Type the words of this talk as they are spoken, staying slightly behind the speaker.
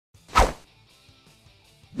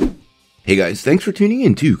Hey guys, thanks for tuning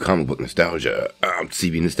in to Comic Book Nostalgia. I'm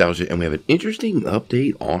CB Nostalgia, and we have an interesting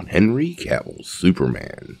update on Henry Cavill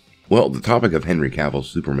Superman. Well, the topic of Henry Cavill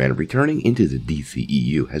Superman returning into the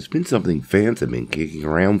DCEU has been something fans have been kicking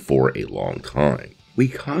around for a long time. We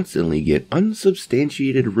constantly get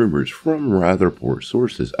unsubstantiated rumors from rather poor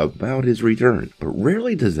sources about his return, but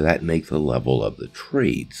rarely does that make the level of the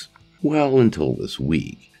trades. Well, until this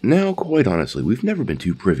week. Now, quite honestly, we've never been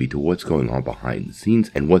too privy to what's going on behind the scenes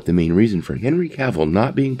and what the main reason for Henry Cavill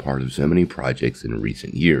not being part of so many projects in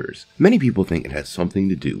recent years. Many people think it has something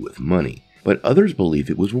to do with money, but others believe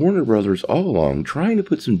it was Warner Brothers all along trying to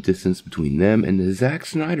put some distance between them and the Zack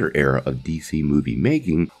Snyder era of DC movie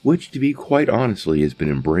making, which to be quite honestly has been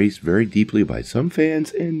embraced very deeply by some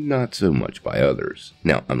fans and not so much by others.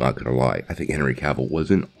 Now, I'm not gonna lie, I think Henry Cavill was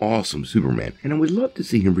an awesome Superman, and I would love to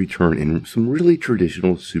see him return in some really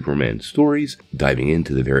traditional Superman stories, diving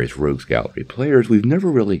into the various Rogues Gallery players we've never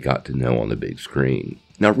really got to know on the big screen.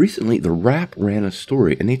 Now recently, The Wrap ran a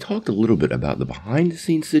story and they talked a little bit about the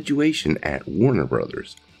behind-the-scenes situation at Warner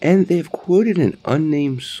Brothers. And they have quoted an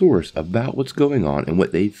unnamed source about what's going on and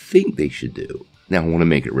what they think they should do. Now I want to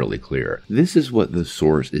make it really clear. This is what the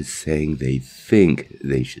source is saying they think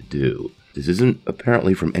they should do. This isn't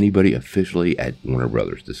apparently from anybody officially at Warner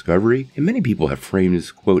Brothers Discovery, and many people have framed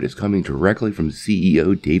this quote as coming directly from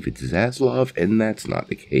CEO David Zaslav, and that's not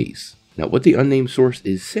the case. Now, what the unnamed source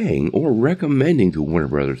is saying or recommending to Warner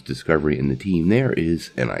Brothers Discovery and the team there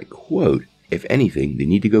is, and I quote, "If anything, they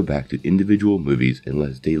need to go back to individual movies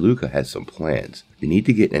unless DeLuca has some plans. They need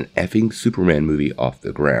to get an effing Superman movie off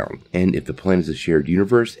the ground. And if the plan is a shared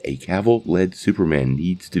universe, a Cavill-led Superman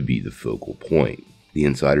needs to be the focal point." The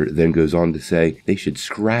insider then goes on to say they should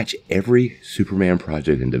scratch every Superman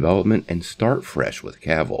project in development and start fresh with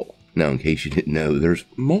Cavill. Now, in case you didn't know, there's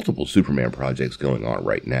multiple Superman projects going on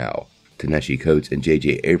right now. Ta-Nehisi Coates and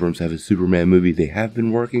J.J. Abrams have a Superman movie they have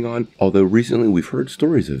been working on, although recently we've heard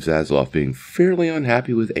stories of Zaslav being fairly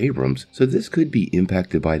unhappy with Abrams, so this could be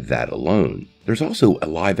impacted by that alone. There's also a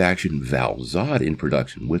live-action Val Zod in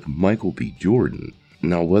production with Michael B. Jordan.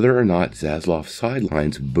 Now, whether or not Zaslav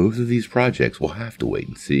sidelines both of these projects, we'll have to wait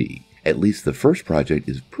and see. At least the first project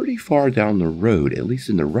is pretty far down the road, at least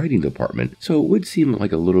in the writing department, so it would seem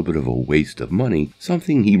like a little bit of a waste of money,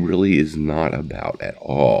 something he really is not about at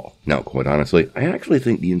all. Now, quite honestly, I actually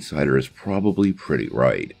think the insider is probably pretty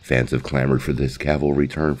right. Fans have clamored for this Cavill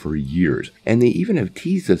return for years, and they even have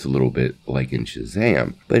teased us a little bit, like in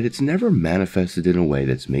Shazam, but it's never manifested in a way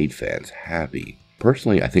that's made fans happy.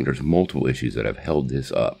 Personally, I think there's multiple issues that have held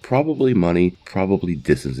this up. Probably money, probably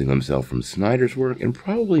distancing himself from Snyder's work, and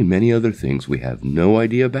probably many other things we have no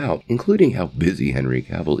idea about, including how busy Henry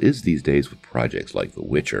Cavill is these days with projects like The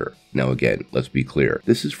Witcher. Now again, let's be clear,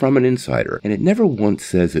 this is from an insider, and it never once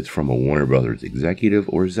says it's from a Warner Brothers executive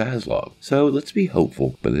or Zaslav. So let's be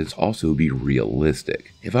hopeful, but let's also be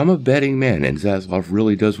realistic. If I'm a betting man and Zaslav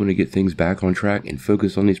really does want to get things back on track and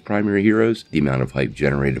focus on these primary heroes, the amount of hype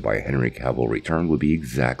generated by a Henry Cavill return would be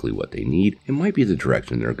exactly what they need. It might be the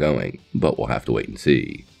direction they're going, but we'll have to wait and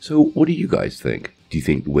see. So what do you guys think? Do you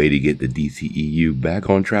think the way to get the DCEU back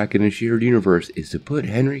on track in a shared universe is to put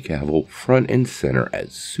Henry Cavill front and center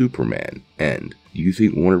as Superman? And do you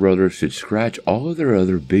think Warner Brothers should scratch all of their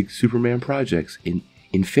other big Superman projects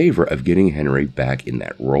in favor of getting Henry back in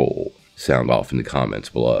that role? Sound off in the comments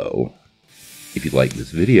below. If you like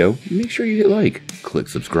this video, make sure you hit like, click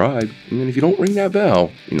subscribe, and then if you don't ring that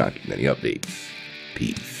bell, you're not getting any updates.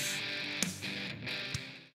 Peace.